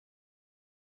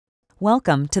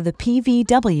Welcome to the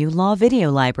PVW Law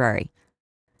Video Library.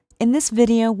 In this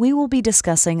video, we will be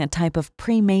discussing a type of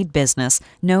pre-made business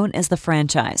known as the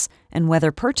franchise and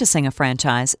whether purchasing a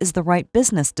franchise is the right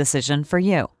business decision for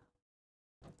you.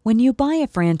 When you buy a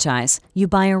franchise, you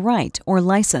buy a right or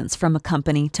license from a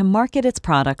company to market its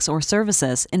products or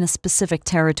services in a specific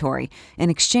territory in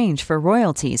exchange for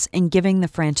royalties and giving the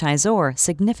franchisor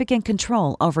significant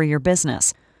control over your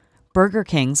business. Burger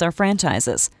Kings are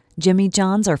franchises. Jimmy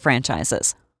John's are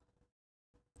franchises.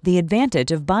 The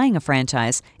advantage of buying a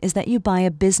franchise is that you buy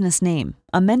a business name,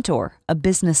 a mentor, a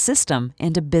business system,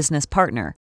 and a business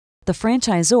partner. The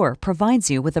franchisor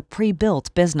provides you with a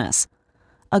pre-built business.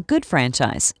 A good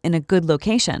franchise in a good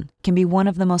location can be one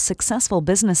of the most successful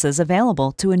businesses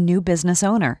available to a new business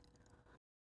owner.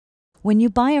 When you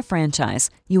buy a franchise,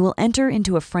 you will enter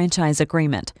into a franchise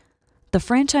agreement. The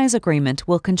franchise agreement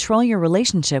will control your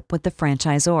relationship with the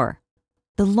franchisor.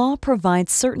 The law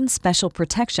provides certain special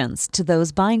protections to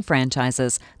those buying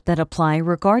franchises that apply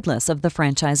regardless of the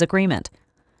franchise agreement.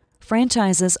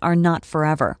 Franchises are not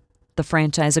forever. The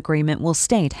franchise agreement will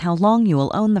state how long you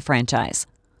will own the franchise.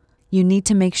 You need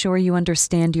to make sure you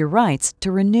understand your rights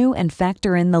to renew and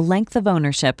factor in the length of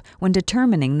ownership when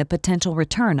determining the potential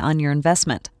return on your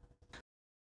investment.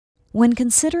 When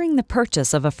considering the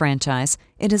purchase of a franchise,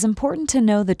 it is important to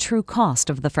know the true cost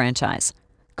of the franchise.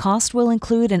 Cost will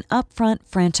include an upfront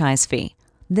franchise fee.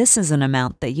 This is an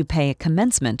amount that you pay at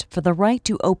commencement for the right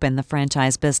to open the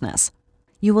franchise business.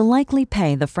 You will likely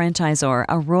pay the franchisor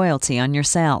a royalty on your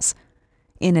sales.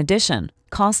 In addition,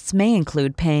 costs may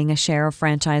include paying a share of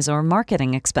franchisor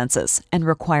marketing expenses and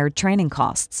required training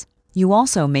costs. You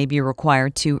also may be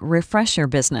required to refresh your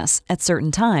business at certain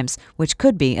times, which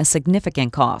could be a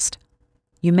significant cost.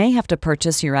 You may have to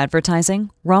purchase your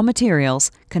advertising, raw materials,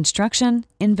 construction,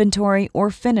 inventory, or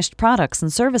finished products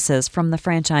and services from the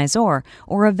franchisor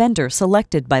or a vendor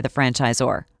selected by the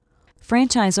franchisor.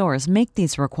 Franchisors make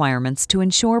these requirements to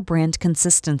ensure brand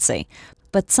consistency,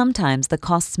 but sometimes the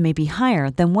costs may be higher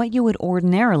than what you would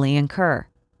ordinarily incur.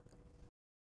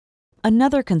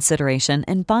 Another consideration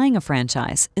in buying a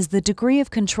franchise is the degree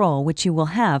of control which you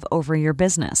will have over your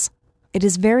business. It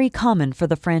is very common for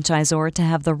the franchisor to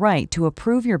have the right to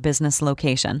approve your business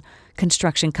location,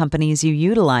 construction companies you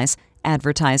utilize,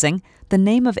 advertising, the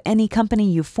name of any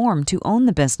company you form to own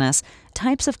the business,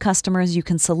 types of customers you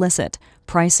can solicit,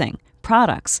 pricing,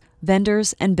 products,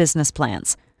 vendors, and business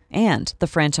plans. And the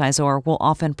franchisor will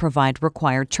often provide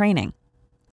required training.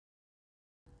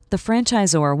 The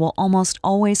franchisor will almost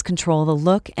always control the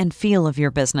look and feel of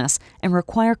your business and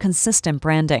require consistent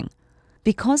branding.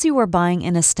 Because you are buying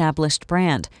an established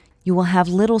brand, you will have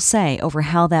little say over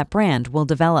how that brand will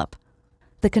develop.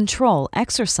 The control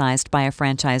exercised by a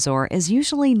franchisor is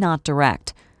usually not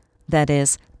direct. That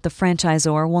is, the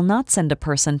franchisor will not send a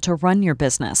person to run your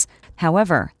business.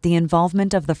 However, the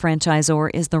involvement of the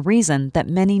franchisor is the reason that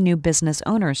many new business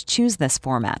owners choose this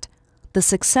format. The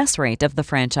success rate of the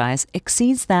franchise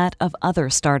exceeds that of other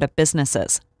startup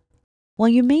businesses. While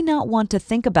you may not want to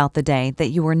think about the day that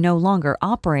you are no longer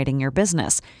operating your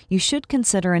business, you should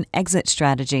consider an exit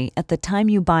strategy at the time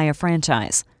you buy a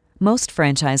franchise. Most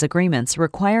franchise agreements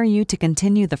require you to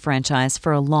continue the franchise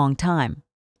for a long time.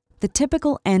 The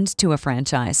typical end to a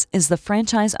franchise is the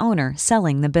franchise owner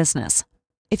selling the business.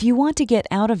 If you want to get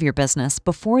out of your business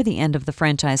before the end of the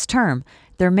franchise term,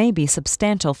 there may be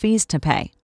substantial fees to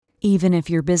pay. Even if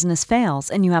your business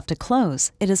fails and you have to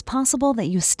close, it is possible that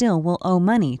you still will owe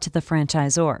money to the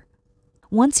franchisor.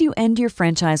 Once you end your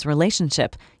franchise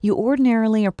relationship, you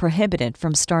ordinarily are prohibited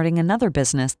from starting another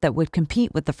business that would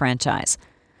compete with the franchise.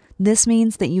 This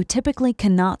means that you typically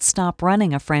cannot stop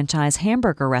running a franchise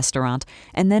hamburger restaurant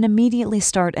and then immediately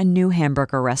start a new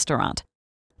hamburger restaurant.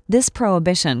 This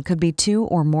prohibition could be 2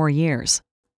 or more years.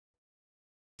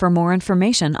 For more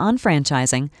information on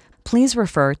franchising, please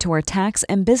refer to our tax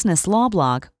and business law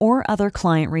blog or other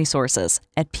client resources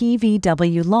at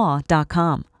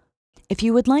pvwlaw.com. If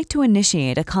you would like to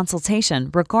initiate a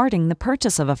consultation regarding the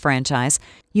purchase of a franchise,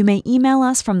 you may email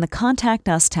us from the Contact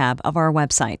Us tab of our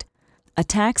website. A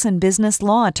tax and business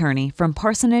law attorney from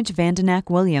Parsonage Vandenack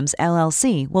Williams,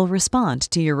 LLC will respond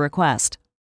to your request.